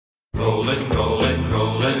Rollin', rollin',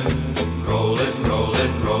 rollin', rollin',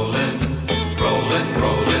 rollin', rollin', rollin',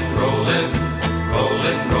 rollin', rollin',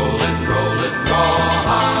 rollin', rollin', rollin',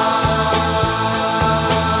 rawhide.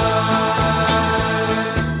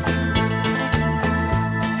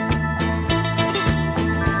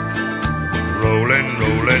 Rollin',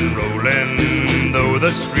 rollin', rollin', though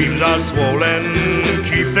the streams are swollen,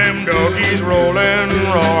 keep them doggies rollin'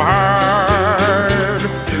 rawhide.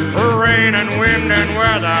 Rain and wind and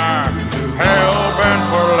weather, hell-bent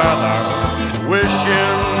for leather,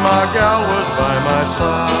 wishing my gal was by my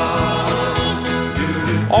side.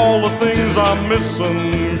 All the things I'm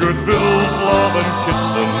missing, good victuals, love and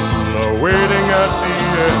kissing, are waiting at the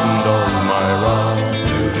end of my ride.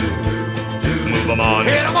 Move 'em on,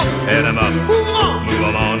 hit 'em up, hit 'em up, move 'em on, move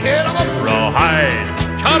 'em on, hit 'em up, rawhide,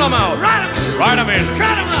 cut 'em out, ride 'em in, ride 'em in,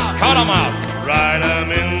 cut 'em out, cut 'em out, ride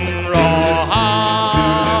 'em in rawhide.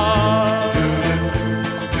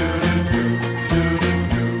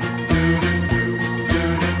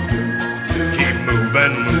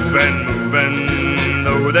 Movin', movin',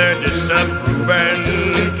 though they're disapproving,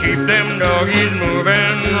 keep them doggies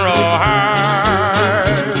moving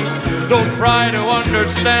rawhide. Don't try to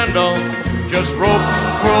understand them, just rope,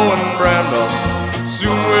 crow, and brand them.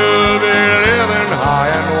 Soon we'll be living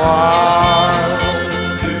high and wide.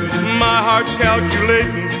 My heart's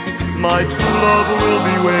calculating, my true love will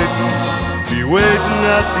be waiting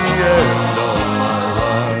at the end of my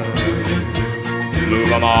ride.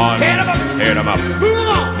 Move 'em on, hit 'em up, hit 'em up, move 'em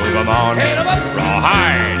on, move 'em on, hit 'em up,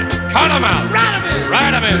 rawhide, cut 'em out, ride 'em in,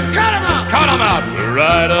 ride 'em in, cut 'em out, cut 'em out,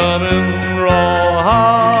 ride 'em in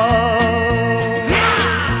rawhide.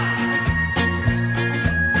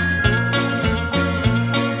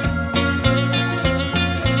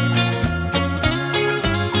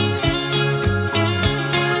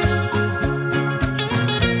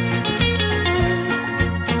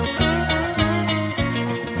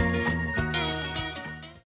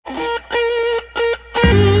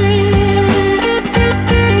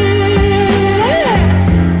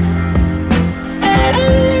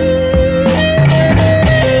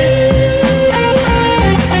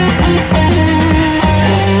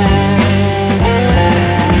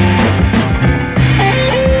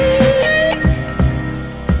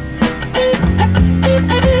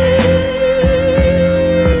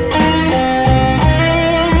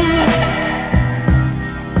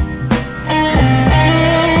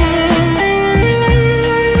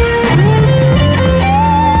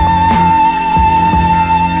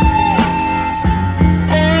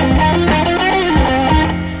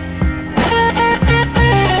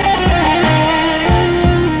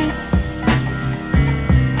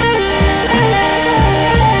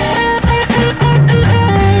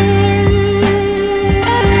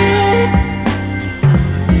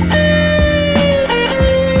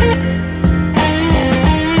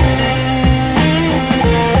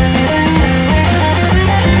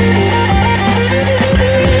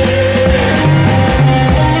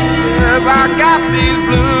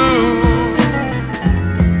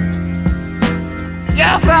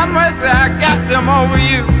 I got them over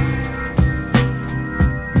you.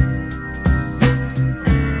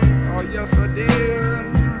 Oh, yes, I did.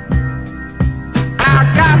 I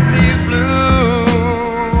got these blues,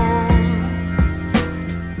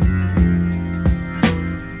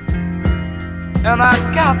 and I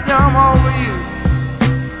got them over you.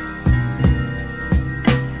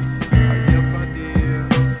 Oh, yes, I did.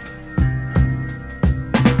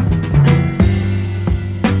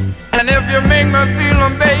 And if you make me feel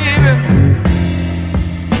them, baby,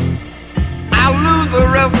 I'll lose the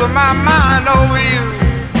rest of my mind over you.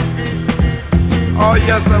 Oh,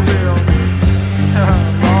 yes, I will.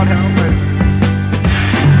 Lord have mercy.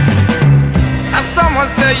 Now, someone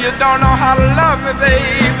say you don't know how to love me,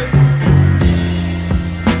 baby,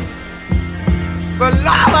 but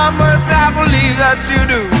Lord have mercy, I believe that you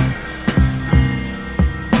do.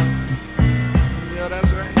 Yeah,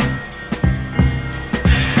 that's right.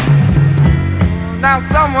 Now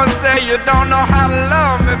someone say you don't know how to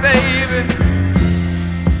love me, baby.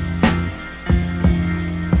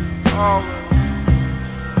 Oh,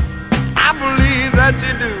 I believe that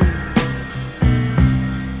you do.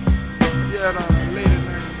 Yeah, no, lady,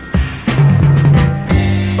 man.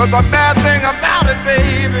 But the bad thing about it,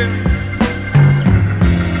 baby,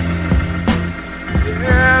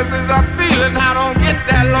 yes, is a feeling I don't get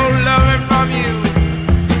that low loving from you.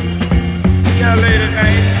 Yeah, lady,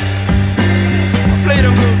 man. Play the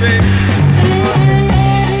blues, baby.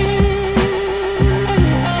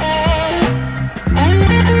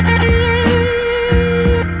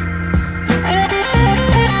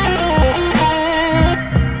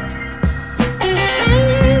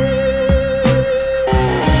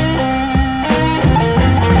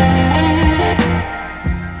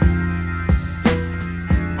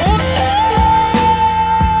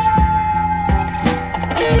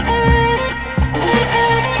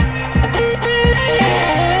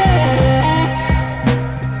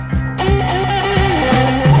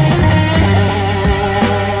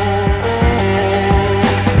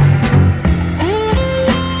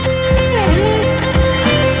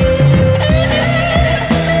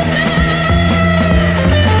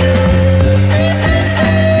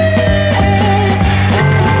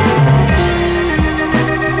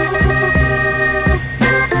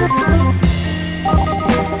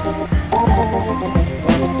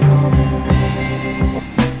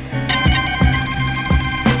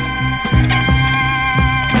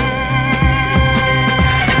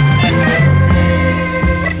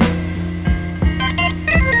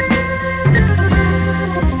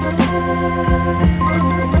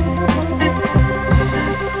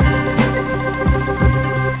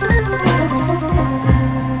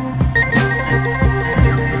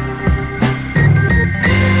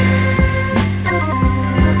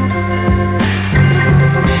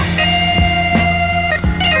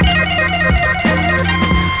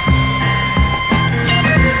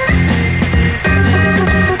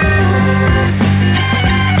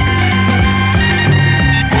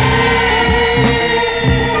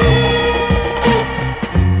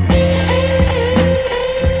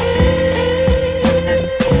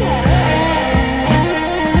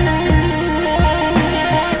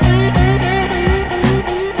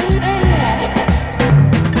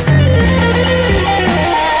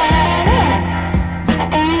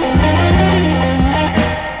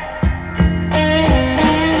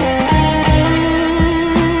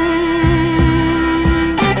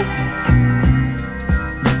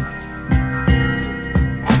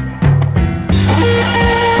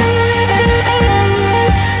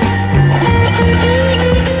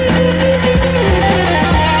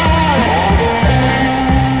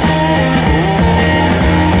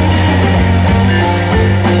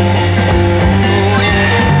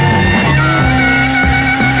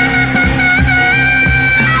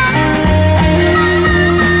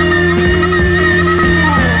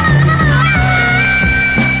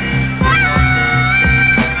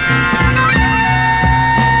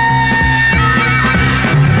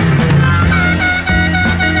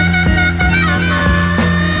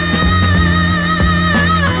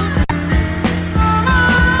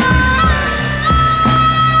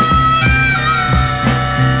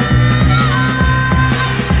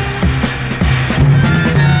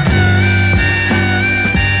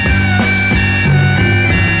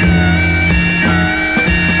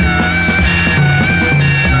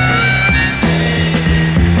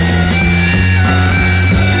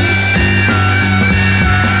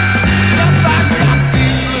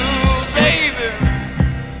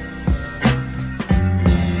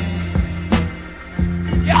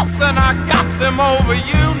 over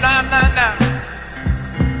you now, now, now.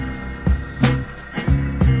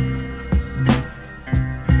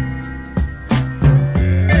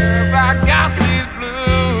 Yes, I got these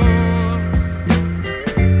blues.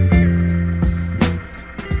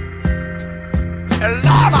 And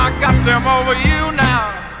Lord, I got them over you now.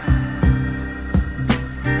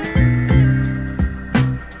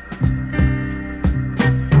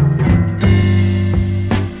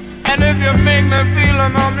 And if you make me feel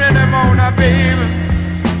them anymore now, baby,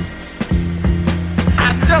 I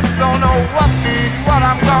just don't know what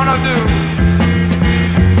I'm gonna do.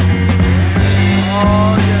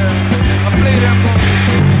 Oh yeah, I play them for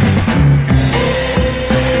you.